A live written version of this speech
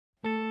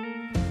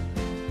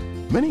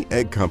Many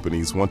egg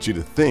companies want you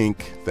to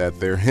think that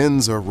their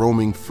hens are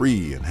roaming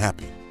free and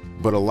happy.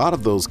 But a lot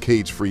of those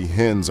cage-free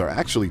hens are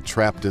actually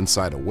trapped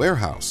inside a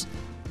warehouse,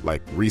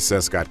 like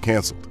recess got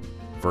canceled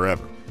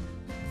forever.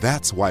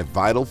 That's why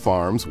Vital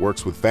Farms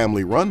works with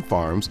family-run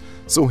farms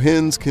so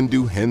hens can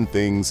do hen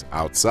things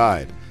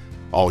outside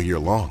all year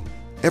long.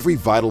 Every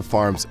Vital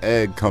Farms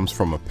egg comes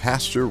from a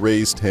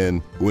pasture-raised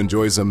hen who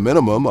enjoys a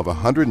minimum of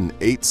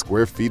 108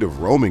 square feet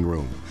of roaming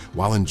room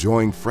while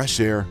enjoying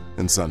fresh air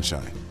and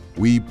sunshine.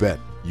 We bet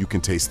you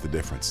can taste the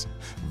difference.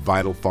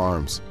 Vital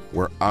Farms,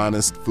 where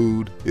honest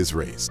food is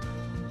raised.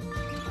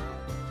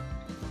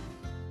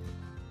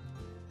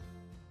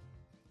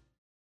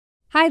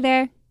 Hi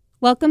there.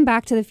 Welcome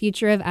back to The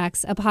Future of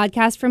X, a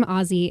podcast from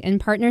Aussie in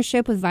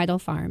partnership with Vital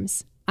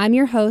Farms. I'm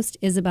your host,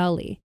 Isabel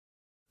Lee.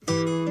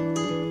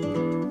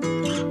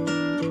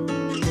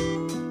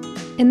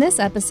 In this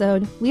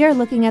episode, we are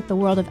looking at the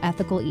world of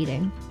ethical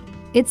eating.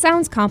 It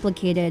sounds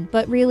complicated,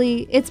 but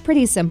really, it's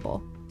pretty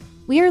simple.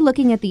 We are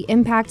looking at the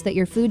impact that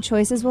your food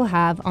choices will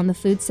have on the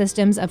food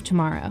systems of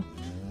tomorrow.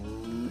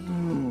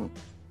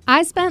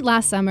 I spent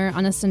last summer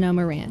on a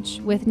Sonoma ranch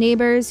with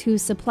neighbors who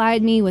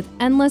supplied me with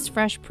endless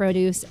fresh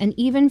produce and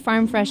even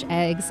farm-fresh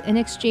eggs in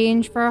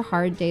exchange for a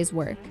hard day's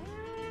work.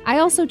 I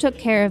also took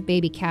care of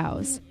baby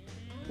cows,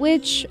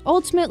 which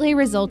ultimately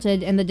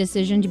resulted in the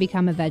decision to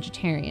become a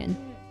vegetarian.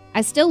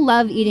 I still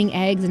love eating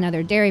eggs and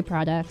other dairy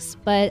products,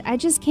 but I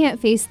just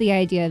can't face the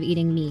idea of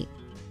eating meat.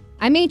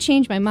 I may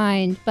change my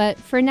mind, but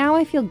for now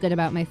I feel good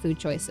about my food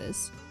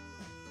choices.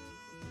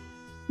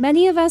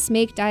 Many of us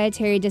make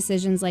dietary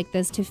decisions like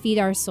this to feed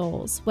our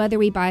souls, whether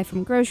we buy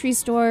from grocery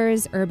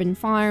stores, urban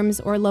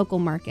farms, or local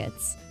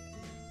markets.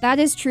 That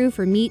is true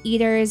for meat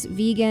eaters,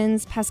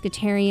 vegans,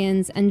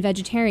 pescatarians, and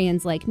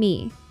vegetarians like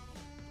me.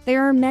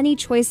 There are many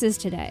choices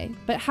today,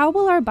 but how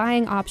will our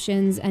buying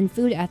options and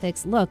food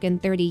ethics look in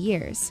 30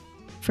 years?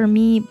 For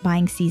me,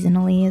 buying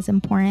seasonally is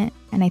important,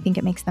 and I think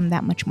it makes them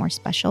that much more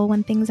special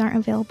when things aren't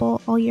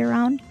available all year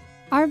round.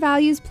 Our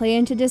values play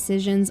into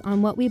decisions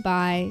on what we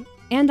buy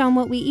and on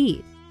what we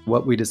eat.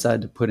 What we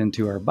decide to put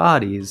into our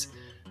bodies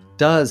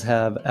does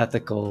have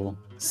ethical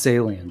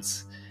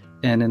salience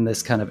and in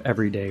this kind of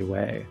everyday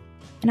way.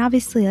 And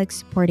obviously,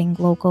 supporting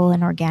local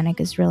and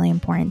organic is really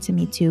important to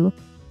me too.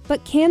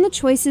 But can the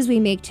choices we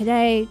make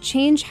today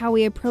change how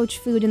we approach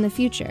food in the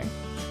future?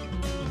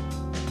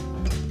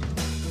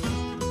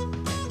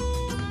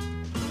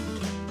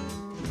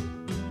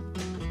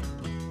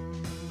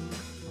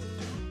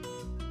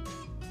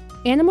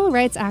 Animal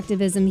rights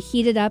activism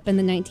heated up in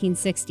the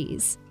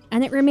 1960s,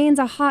 and it remains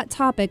a hot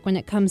topic when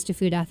it comes to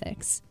food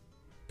ethics.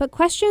 But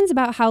questions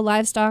about how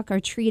livestock are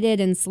treated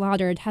and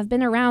slaughtered have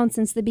been around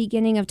since the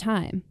beginning of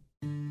time.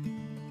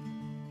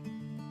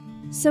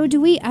 So do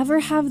we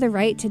ever have the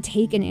right to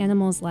take an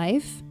animal's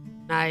life?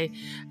 I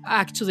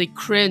actually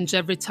cringe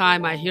every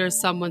time I hear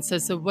someone say,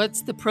 so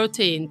what's the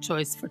protein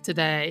choice for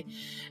today?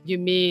 You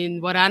mean,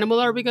 what animal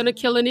are we going to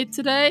kill and eat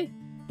today?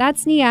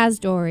 That's Niaz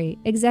Dory,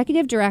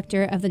 Executive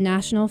Director of the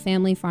National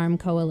Family Farm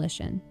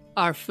Coalition.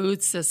 Our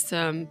food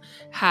system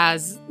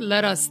has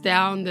led us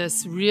down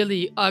this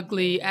really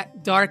ugly,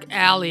 dark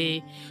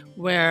alley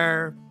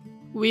where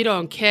we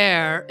don't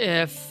care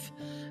if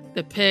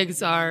the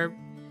pigs are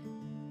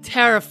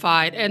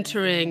terrified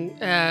entering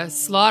a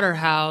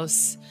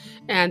slaughterhouse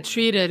and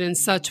treated in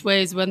such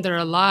ways when they're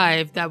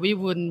alive that we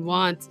wouldn't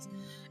want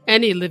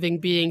any living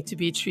being to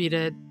be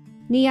treated.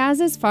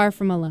 Niaz is far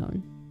from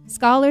alone.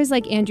 Scholars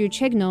like Andrew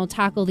Chignell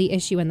tackle the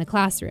issue in the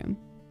classroom.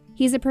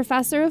 He's a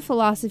professor of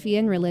philosophy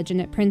and religion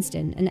at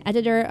Princeton and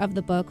editor of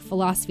the book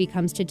Philosophy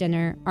Comes to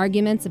Dinner: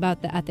 Arguments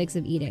about the Ethics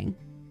of Eating.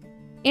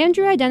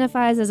 Andrew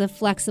identifies as a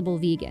flexible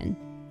vegan.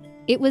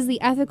 It was the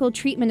ethical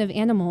treatment of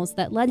animals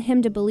that led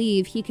him to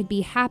believe he could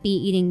be happy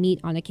eating meat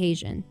on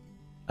occasion.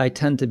 I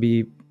tend to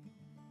be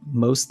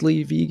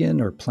mostly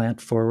vegan or plant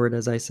forward,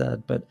 as I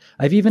said, but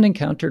I've even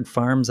encountered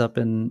farms up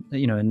in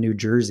New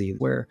Jersey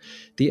where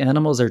the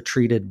animals are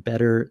treated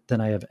better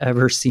than I have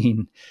ever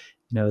seen.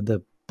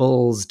 The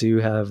bulls do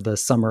have the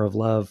summer of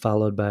love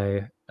followed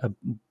by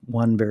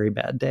one very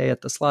bad day at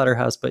the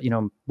slaughterhouse, but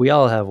we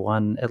all have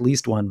at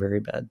least one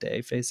very bad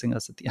day facing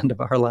us at the end of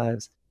our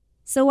lives.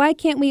 So why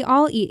can't we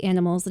all eat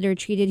animals that are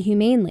treated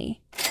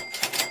humanely?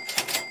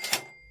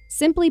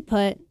 Simply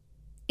put,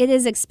 it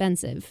is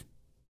expensive.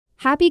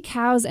 Happy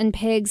cows and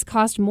pigs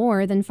cost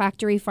more than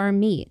factory farm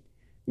meat.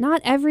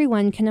 Not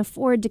everyone can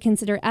afford to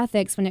consider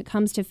ethics when it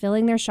comes to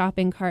filling their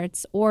shopping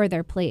carts or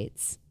their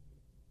plates.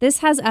 This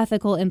has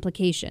ethical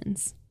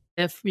implications.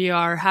 If we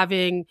are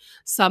having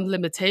some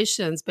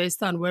limitations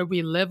based on where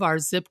we live, our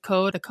zip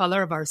code, the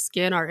color of our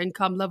skin, our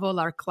income level,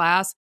 our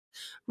class,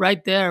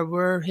 right there,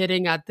 we're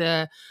hitting at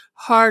the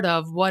heart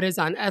of what is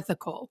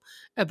unethical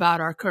about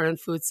our current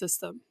food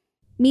system.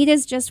 Meat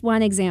is just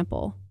one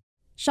example.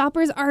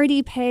 Shoppers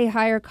already pay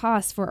higher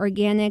costs for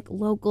organic,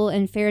 local,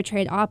 and fair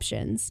trade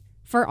options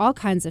for all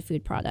kinds of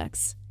food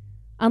products.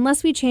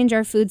 Unless we change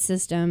our food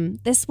system,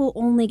 this will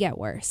only get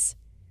worse.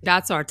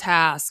 That's our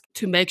task,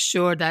 to make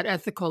sure that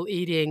ethical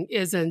eating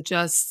isn't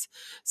just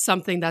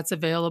something that's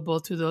available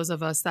to those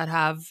of us that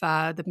have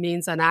the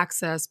means and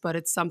access, but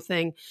it's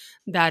something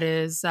that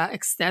is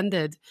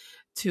extended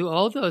to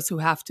all those who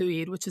have to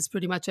eat, which is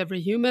pretty much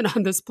every human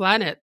on this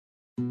planet.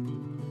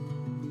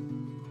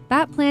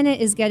 That planet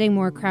is getting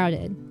more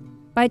crowded.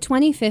 By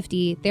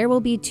 2050, there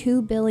will be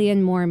 2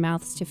 billion more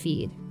mouths to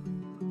feed.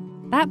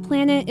 That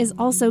planet is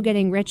also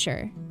getting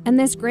richer, and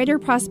this greater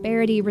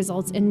prosperity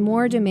results in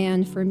more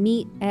demand for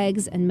meat,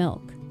 eggs, and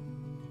milk.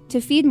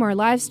 To feed more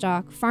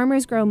livestock,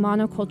 farmers grow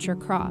monoculture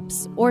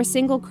crops, or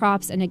single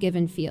crops in a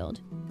given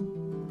field.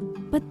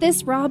 But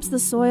this robs the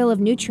soil of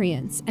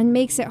nutrients and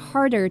makes it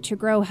harder to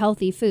grow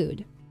healthy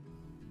food.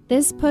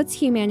 This puts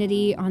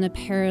humanity on a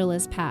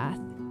perilous path.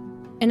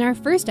 In our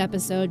first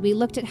episode, we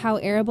looked at how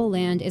arable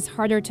land is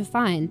harder to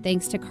find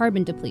thanks to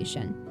carbon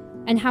depletion,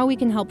 and how we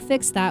can help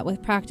fix that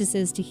with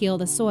practices to heal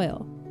the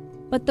soil.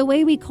 But the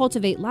way we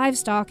cultivate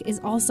livestock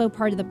is also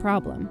part of the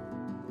problem.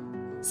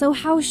 So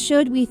how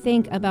should we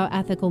think about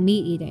ethical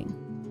meat eating?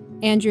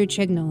 Andrew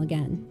Chignell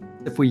again.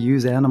 If we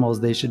use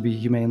animals, they should be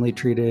humanely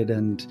treated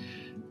and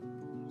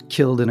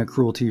killed in a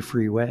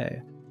cruelty-free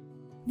way.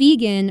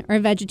 Vegan or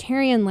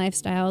vegetarian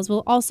lifestyles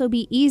will also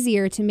be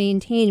easier to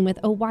maintain with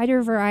a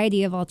wider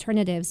variety of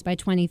alternatives by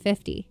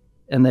 2050.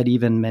 And that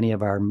even many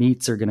of our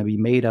meats are going to be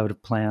made out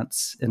of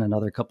plants in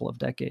another couple of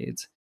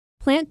decades.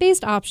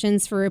 Plant-based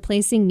options for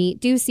replacing meat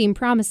do seem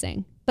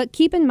promising, but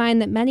keep in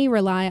mind that many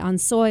rely on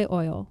soy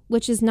oil,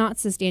 which is not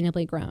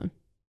sustainably grown.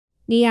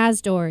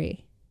 Niaz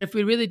Dori. If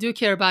we really do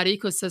care about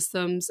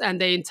ecosystems and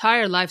the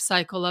entire life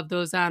cycle of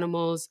those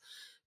animals,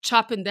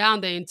 chopping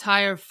down the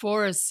entire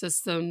forest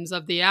systems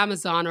of the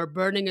Amazon or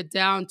burning it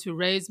down to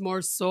raise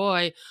more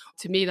soy,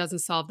 to me, doesn't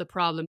solve the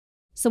problem.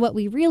 So what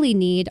we really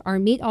need are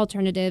meat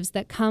alternatives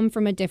that come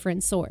from a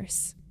different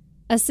source.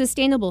 A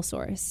sustainable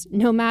source,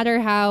 no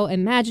matter how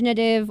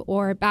imaginative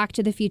or Back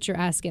to the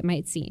Future-esque it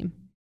might seem.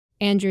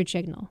 Andrew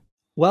Chignell.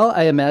 Well,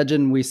 I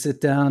imagine we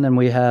sit down and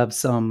we have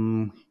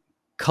some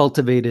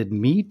cultivated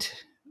meat,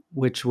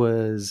 which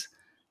was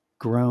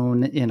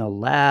grown in a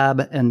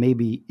lab and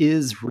maybe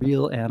is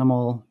real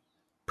animal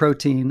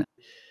protein,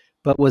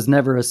 but was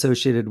never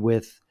associated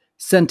with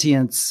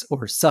sentience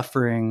or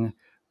suffering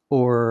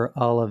or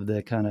all of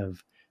the kind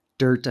of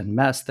dirt and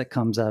mess that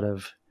comes out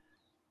of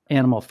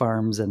animal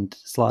farms and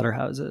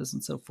slaughterhouses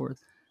and so forth.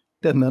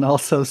 And then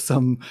also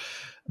some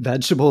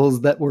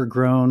vegetables that were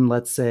grown,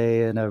 let's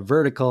say, in a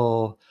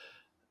vertical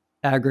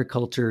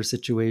agriculture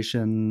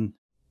situation.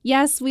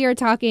 Yes, we are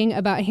talking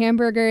about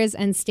hamburgers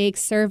and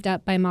steaks served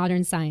up by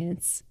modern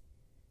science.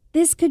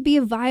 This could be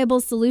a viable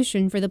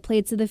solution for the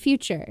plates of the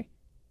future,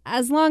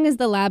 as long as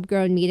the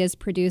lab-grown meat is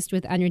produced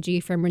with energy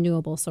from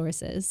renewable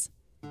sources.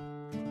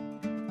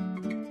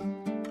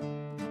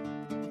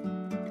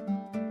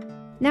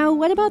 Now,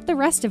 what about the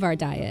rest of our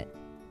diet?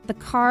 The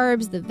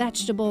carbs, the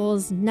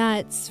vegetables,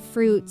 nuts,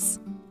 fruits.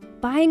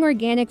 Buying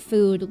organic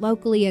food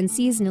locally and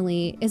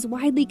seasonally is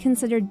widely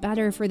considered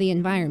better for the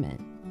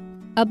environment.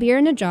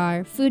 Abir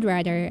Najjar, food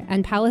writer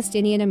and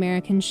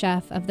Palestinian-American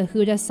chef of the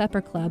Huda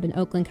Supper Club in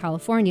Oakland,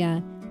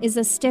 California, is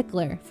a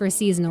stickler for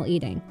seasonal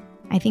eating.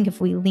 I think if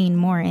we lean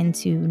more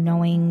into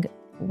knowing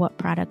what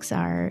products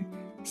are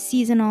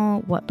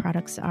seasonal, what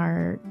products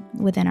are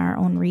within our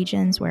own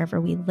regions,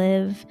 wherever we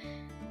live,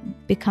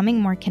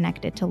 becoming more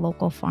connected to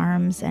local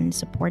farms and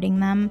supporting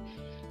them,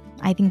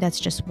 I think that's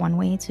just one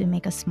way to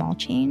make a small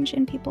change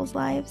in people's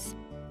lives.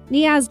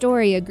 Niaz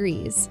Dori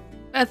agrees.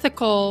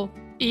 Ethical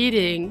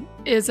eating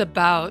is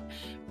about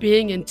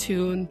being in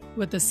tune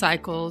with the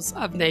cycles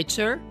of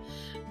nature,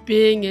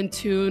 being in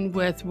tune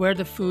with where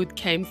the food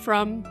came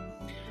from,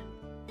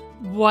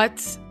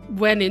 what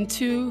went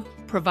into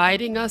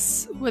providing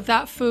us with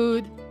that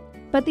food.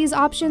 But these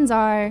options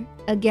are,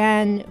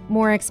 again,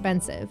 more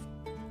expensive.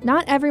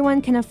 Not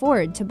everyone can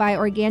afford to buy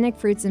organic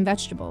fruits and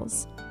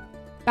vegetables.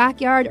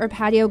 Backyard or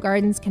patio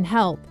gardens can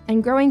help,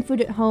 and growing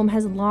food at home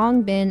has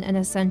long been an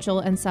essential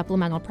and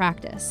supplemental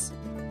practice.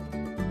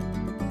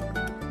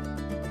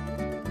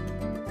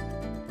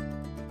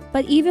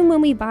 But even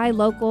when we buy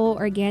local,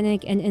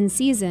 organic, and in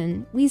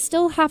season, we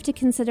still have to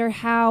consider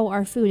how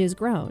our food is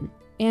grown.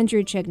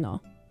 Andrew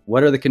Chignell.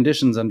 What are the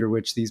conditions under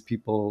which these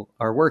people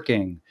are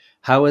working?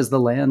 How is the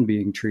land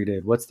being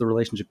treated? What's the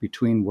relationship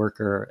between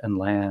worker and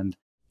land?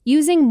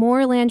 Using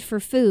more land for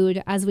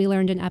food, as we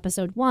learned in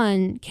episode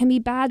 1, can be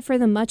bad for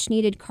the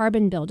much-needed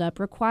carbon buildup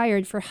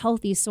required for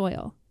healthy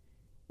soil.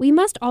 We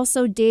must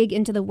also dig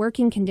into the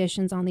working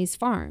conditions on these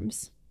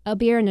farms.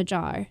 Abir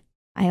Najjar.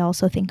 I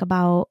also think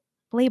about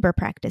labor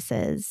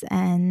practices,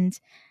 and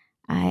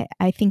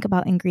I think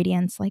about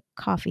ingredients like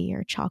coffee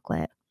or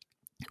chocolate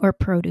or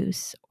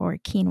produce or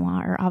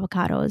quinoa or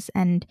avocados,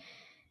 and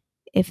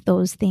if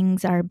those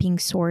things are being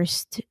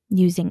sourced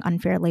using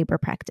unfair labor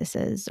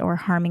practices or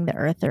harming the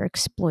earth or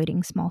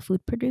exploiting small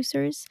food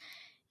producers,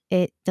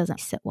 it doesn't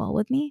sit well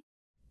with me.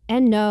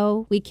 And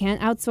no, we can't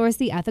outsource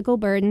the ethical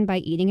burden by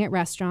eating at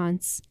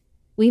restaurants.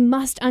 We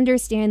must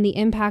understand the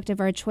impact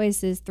of our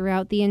choices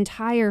throughout the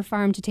entire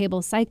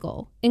farm-to-table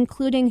cycle,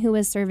 including who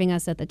is serving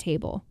us at the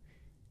table.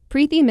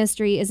 Preeti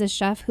Mistry is a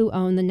chef who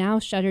owned the now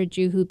shuttered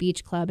Juhu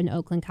Beach Club in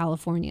Oakland,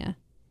 California.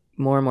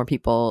 More and more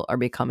people are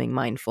becoming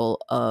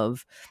mindful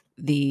of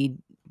the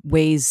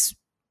ways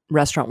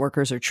restaurant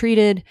workers are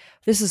treated.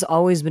 This has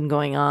always been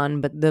going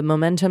on, but the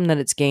momentum that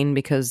it's gained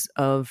because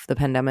of the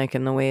pandemic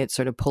and the way it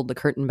sort of pulled the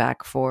curtain back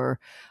on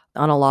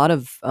a lot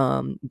of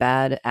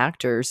bad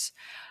actors,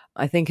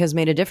 I think has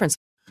made a difference.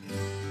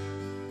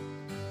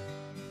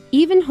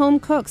 Even home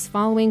cooks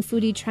following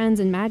foodie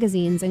trends in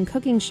magazines and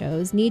cooking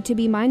shows need to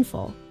be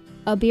mindful.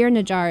 Abir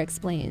Najjar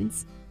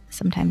explains.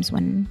 Sometimes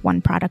when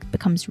one product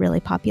becomes really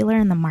popular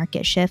and the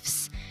market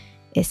shifts,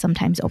 it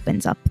sometimes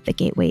opens up the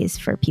gateways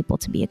for people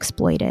to be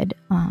exploited,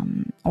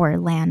 or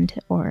land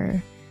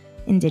or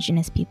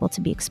indigenous people to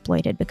be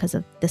exploited because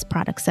of this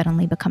product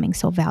suddenly becoming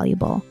so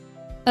valuable.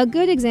 A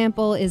good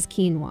example is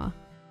quinoa.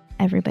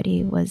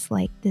 Everybody was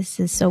like, this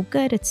is so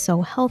good, it's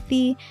so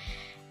healthy,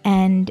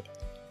 and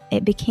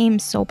it became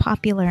so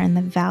popular and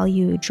the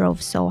value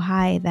drove so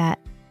high that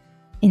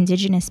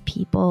indigenous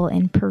people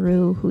in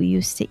Peru who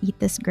used to eat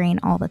this grain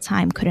all the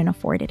time couldn't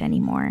afford it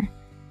anymore.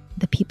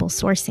 The people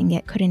sourcing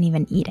it couldn't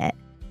even eat it.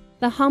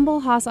 The humble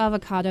Hass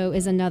avocado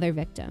is another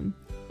victim.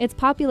 Its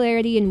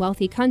popularity in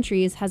wealthy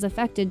countries has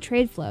affected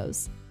trade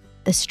flows.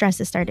 The stress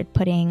it started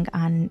putting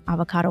on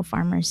avocado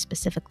farmers,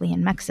 specifically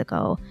in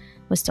Mexico,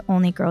 was to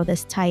only grow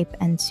this type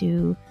and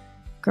to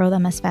grow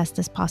them as fast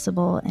as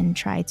possible and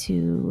try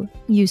to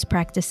use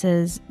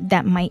practices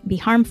that might be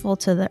harmful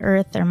to the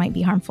earth or might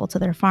be harmful to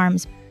their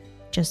farms,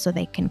 just so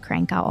they can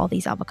crank out all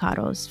these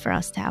avocados for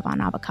us to have on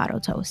avocado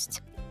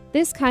toast.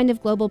 This kind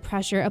of global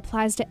pressure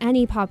applies to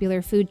any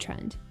popular food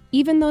trend,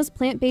 even those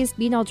plant-based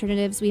meat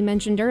alternatives we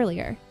mentioned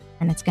earlier.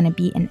 And it's going to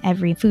be in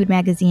every food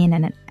magazine,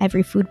 and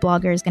every food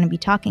blogger is going to be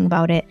talking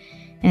about it,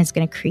 and it's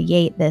going to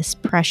create this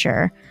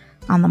pressure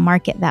on the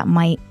market that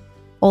might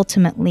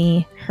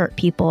ultimately hurt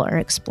people or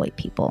exploit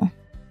people.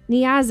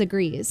 Niaz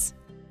agrees.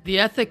 The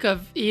ethic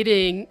of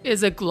eating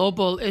is a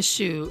global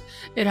issue.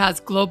 It has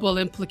global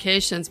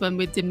implications when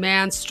we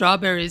demand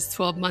strawberries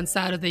 12 months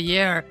out of the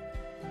year.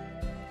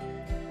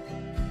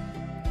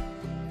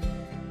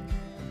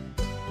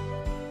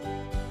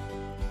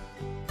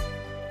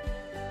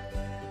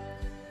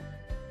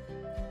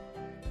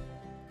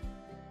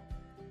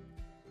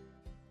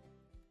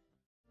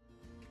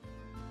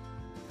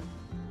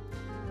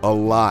 A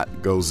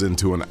lot goes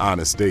into an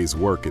honest day's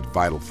work at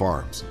Vital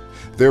Farms.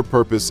 Their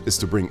purpose is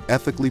to bring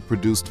ethically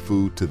produced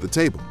food to the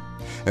table,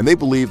 and they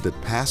believe that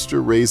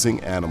pasture-raising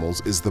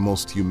animals is the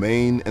most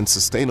humane and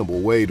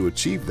sustainable way to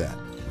achieve that.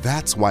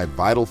 That's why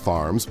Vital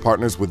Farms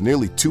partners with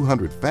nearly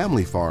 200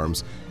 family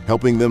farms,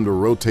 helping them to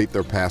rotate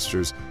their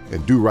pastures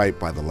and do right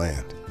by the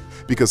land.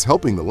 Because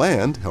helping the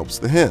land helps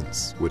the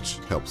hens, which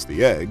helps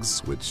the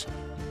eggs, which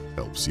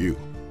helps you.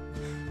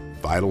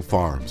 Vital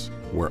Farms,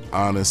 where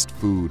honest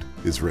food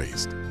is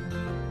raised.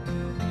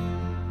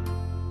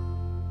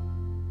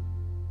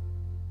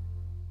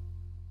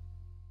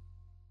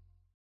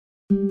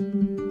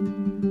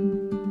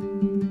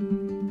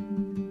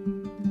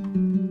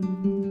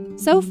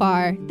 So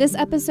far, this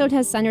episode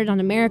has centered on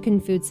American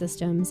food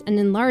systems and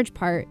in large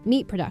part,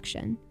 meat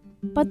production.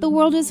 But the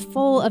world is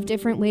full of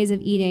different ways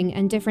of eating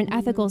and different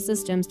ethical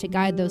systems to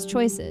guide those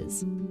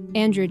choices.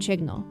 Andrew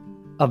Chignell.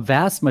 A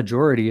vast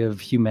majority of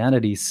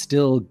humanity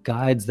still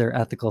guides their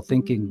ethical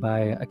thinking by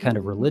a kind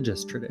of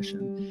religious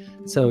tradition.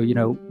 So,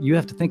 you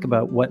have to think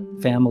about what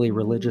family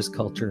religious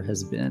culture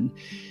has been.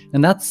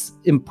 And that's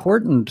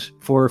important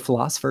for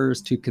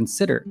philosophers to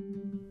consider.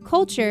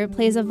 Culture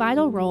plays a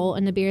vital role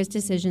in Abir's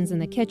decisions in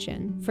the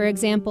kitchen, for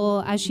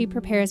example, as she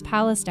prepares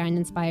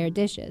Palestine-inspired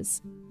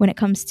dishes. When it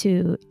comes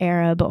to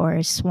Arab or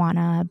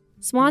Swana,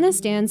 Swana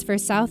stands for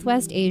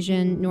Southwest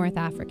Asian, North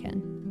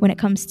African. When it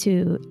comes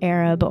to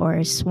Arab or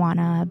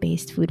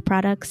Swana-based food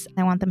products,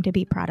 I want them to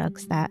be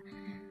products that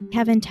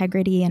have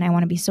integrity, and I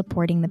want to be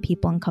supporting the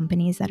people and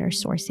companies that are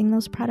sourcing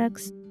those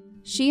products.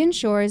 She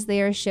ensures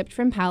they are shipped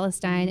from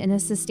Palestine in a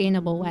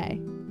sustainable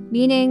way,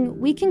 meaning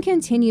we can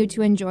continue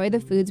to enjoy the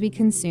foods we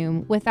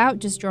consume without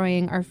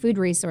destroying our food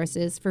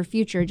resources for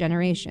future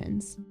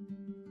generations.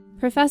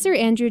 Professor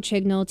Andrew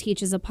Chignell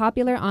teaches a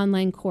popular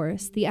online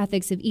course, The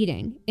Ethics of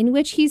Eating, in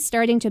which he's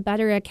starting to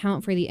better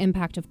account for the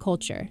impact of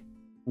culture.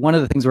 One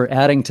of the things we're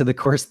adding to the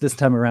course this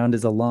time around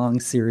is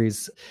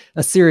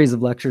a series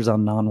of lectures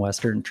on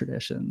non-Western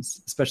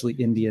traditions, especially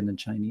Indian and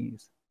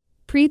Chinese.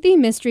 Preeti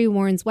Mistry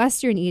warns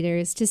Western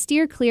eaters to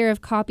steer clear of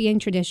copying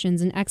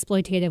traditions in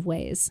exploitative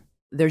ways.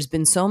 There's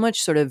been so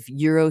much sort of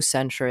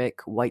Eurocentric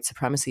white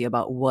supremacy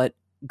about what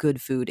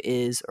good food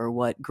is or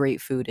what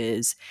great food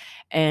is.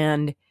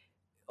 And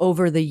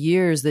over the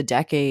years, the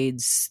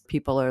decades,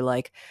 people are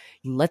like,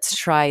 let's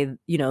try,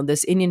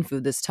 this Indian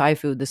food, this Thai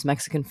food, this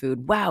Mexican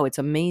food. Wow, it's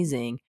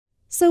amazing.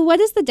 So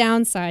what is the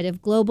downside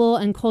of global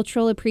and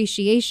cultural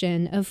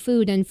appreciation of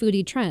food and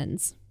foodie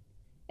trends?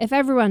 If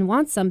everyone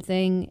wants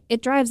something,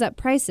 it drives up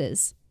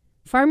prices.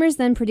 Farmers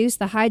then produce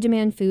the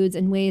high-demand foods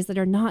in ways that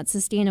are not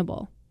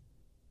sustainable.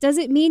 Does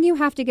it mean you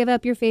have to give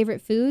up your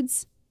favorite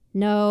foods?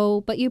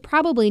 No, but you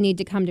probably need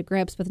to come to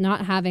grips with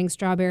not having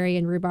strawberry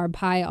and rhubarb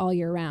pie all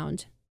year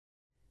round.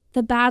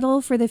 The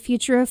battle for the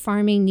future of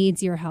farming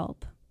needs your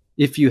help.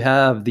 If you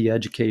have the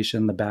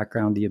education, the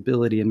background, the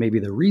ability, and maybe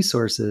the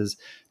resources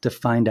to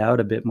find out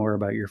a bit more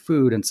about your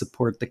food and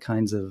support the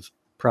kinds of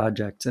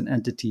projects and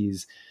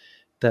entities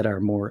that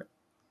are more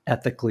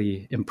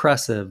ethically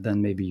impressive,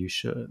 then maybe you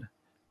should.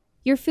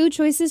 Your food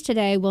choices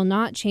today will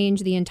not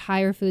change the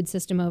entire food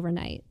system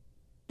overnight.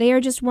 They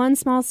are just one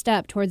small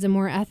step towards a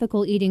more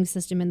ethical eating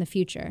system in the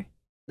future.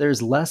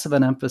 There's less of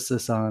an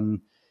emphasis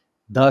on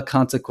the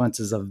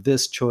consequences of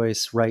this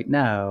choice right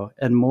now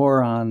and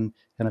more on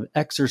kind of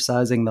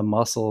exercising the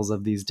muscles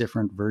of these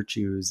different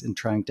virtues and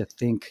trying to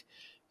think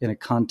in a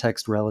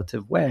context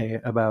relative way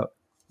about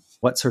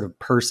what sort of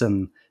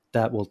person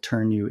that will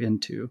turn you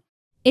into.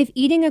 If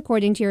eating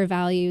according to your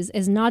values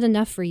is not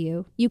enough for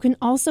you, you can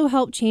also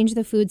help change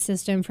the food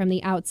system from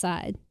the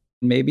outside.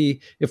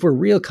 Maybe if we're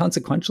real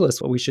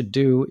consequentialists, what we should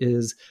do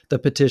is the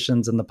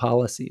petitions and the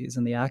policies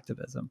and the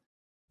activism.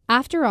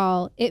 After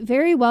all, it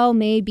very well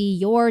may be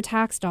your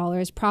tax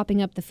dollars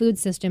propping up the food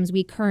systems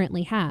we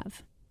currently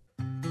have.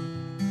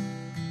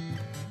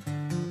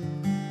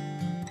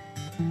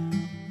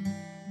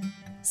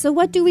 So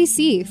what do we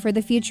see for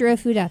the future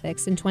of food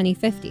ethics in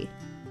 2050?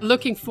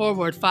 Looking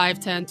forward 5,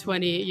 10,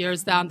 20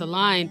 years down the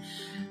line,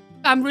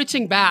 I'm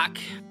reaching back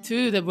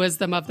to the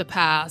wisdom of the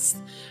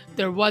past.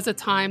 There was a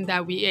time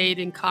that we ate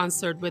in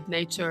concert with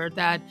nature,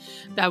 that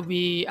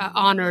we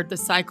honored the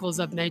cycles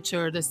of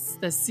nature, the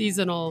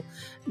seasonal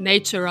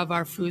nature of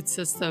our food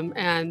system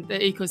and the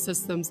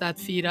ecosystems that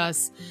feed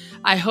us.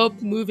 I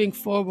hope moving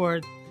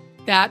forward,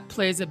 that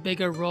plays a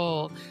bigger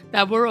role,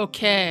 that we're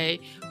okay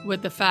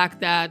with the fact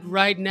that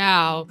right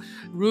now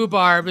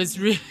rhubarb is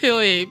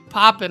really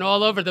popping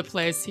all over the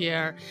place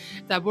here,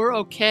 that we're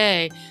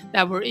okay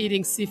that we're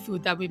eating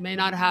seafood that we may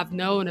not have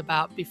known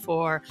about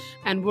before,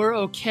 and we're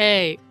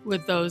okay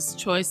with those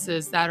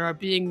choices that are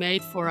being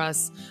made for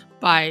us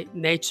by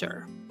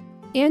nature.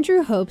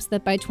 Andrew hopes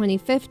that by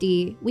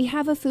 2050, we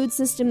have a food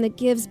system that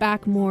gives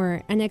back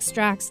more and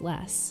extracts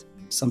less.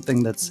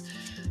 Something that's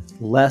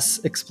less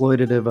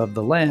exploitative of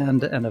the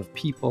land and of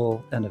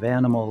people and of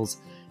animals,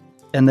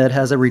 and that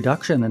has a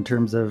reduction in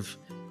terms of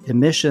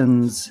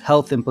emissions,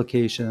 health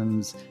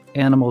implications,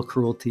 animal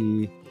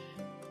cruelty,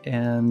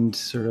 and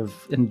sort of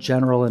in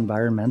general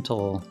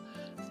environmental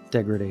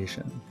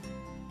degradation.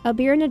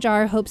 Abir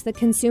Najjar hopes that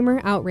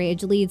consumer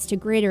outrage leads to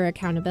greater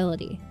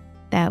accountability.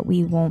 That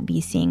we won't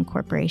be seeing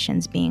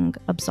corporations being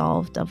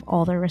absolved of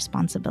all their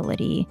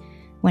responsibility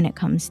when it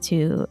comes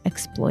to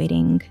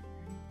exploiting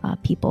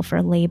people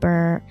for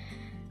labor.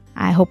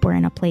 I hope we're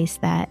in a place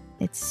that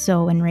it's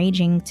so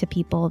enraging to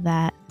people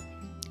that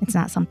it's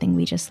not something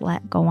we just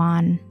let go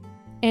on.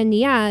 And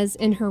Niaz,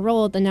 in her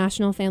role at the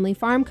National Family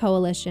Farm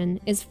Coalition,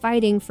 is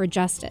fighting for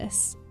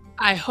justice.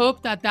 I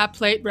hope that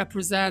plate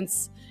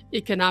represents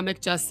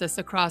economic justice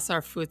across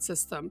our food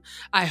system.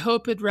 I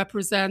hope it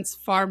represents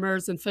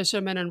farmers and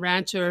fishermen and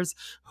ranchers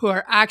who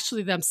are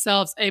actually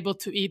themselves able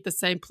to eat the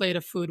same plate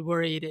of food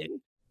we're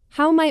eating.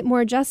 How might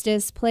more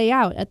justice play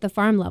out at the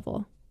farm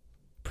level?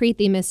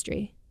 Preeti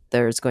Mistry.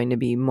 There's going to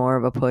be more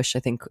of a push, I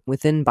think,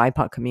 within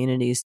BIPOC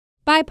communities.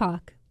 BIPOC,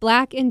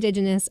 Black,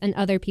 Indigenous, and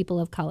other people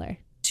of color.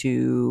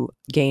 To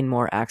gain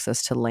more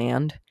access to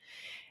land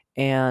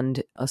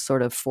and a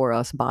sort of for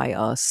us, by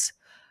us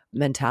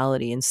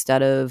mentality,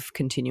 instead of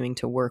continuing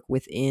to work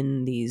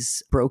within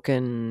these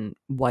broken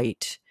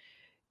white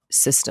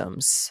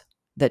systems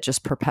that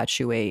just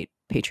perpetuate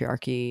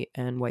patriarchy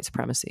and white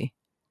supremacy.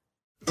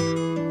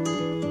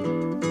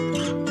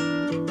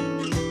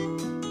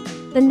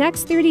 The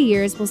next 30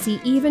 years will see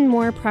even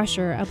more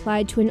pressure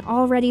applied to an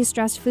already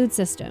stressed food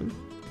system,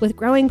 with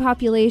growing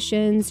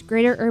populations,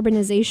 greater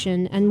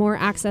urbanization, and more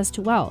access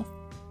to wealth,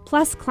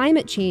 plus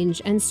climate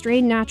change and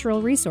strained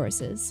natural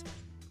resources.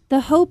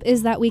 The hope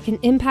is that we can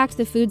impact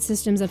the food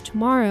systems of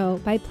tomorrow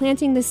by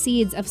planting the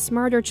seeds of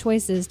smarter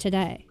choices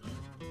today.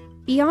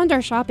 Beyond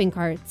our shopping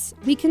carts,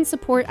 we can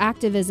support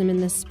activism in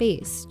this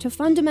space to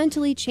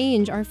fundamentally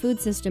change our food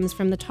systems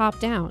from the top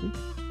down.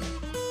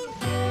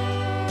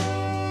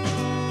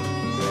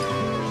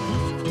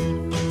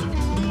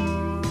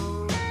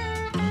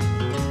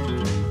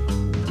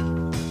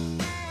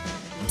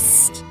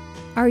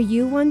 Are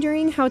you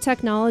wondering how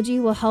technology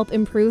will help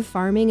improve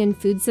farming and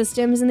food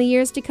systems in the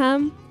years to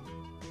come?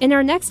 In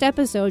our next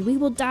episode, we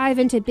will dive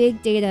into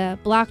big data,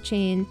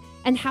 blockchain,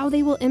 and how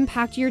they will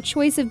impact your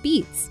choice of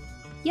beets.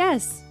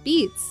 Yes,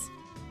 beets.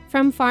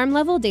 From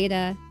farm-level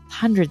data,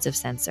 hundreds of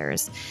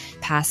sensors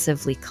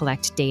passively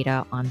collect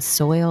data on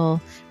soil,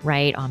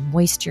 right, on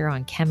moisture,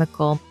 on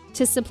chemical,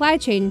 to supply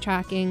chain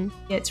tracking.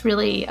 It's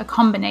really a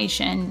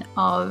combination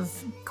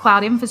of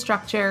cloud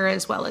infrastructure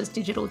as well as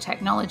digital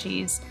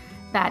technologies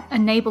that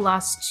enable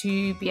us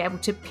to be able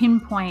to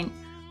pinpoint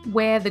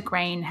where the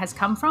grain has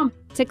come from.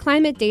 To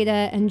climate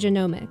data and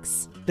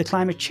genomics. The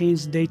climate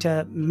change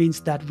data means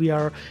that we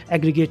are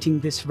aggregating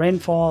this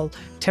rainfall,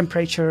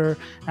 temperature,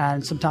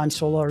 and sometimes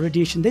solar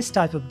radiation. This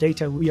type of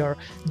data we are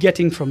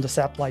getting from the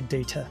satellite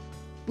data.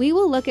 We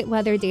will look at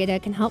whether data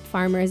can help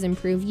farmers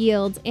improve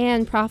yields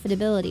and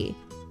profitability.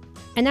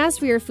 And as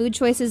for your food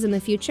choices in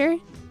the future,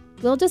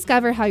 We'll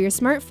discover how your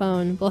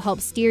smartphone will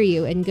help steer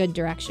you in good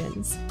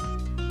directions.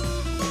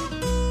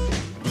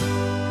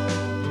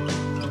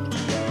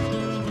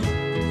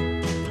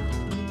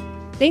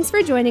 Thanks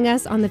for joining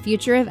us on the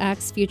Future of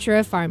X, Future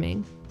of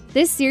Farming.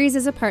 This series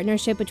is a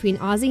partnership between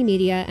Aussie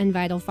Media and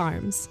Vital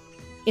Farms.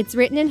 It's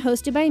written and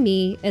hosted by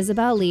me,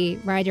 Isabel Lee,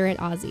 writer at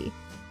Aussie.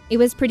 It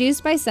was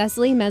produced by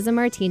Cecily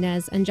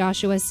Meza-Martinez and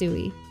Joshua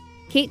Sui.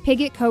 Kate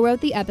Piggott co-wrote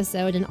the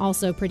episode and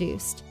also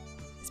produced.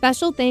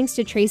 Special thanks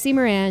to Tracy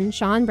Moran,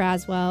 Sean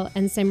Braswell,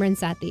 and Simran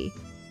Sethi.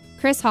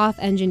 Chris Hoff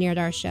engineered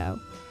our show.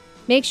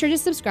 Make sure to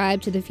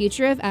subscribe to the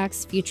Future of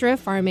X, Future of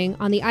Farming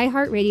on the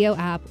iHeartRadio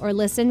app or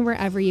listen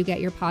wherever you get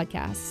your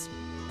podcasts.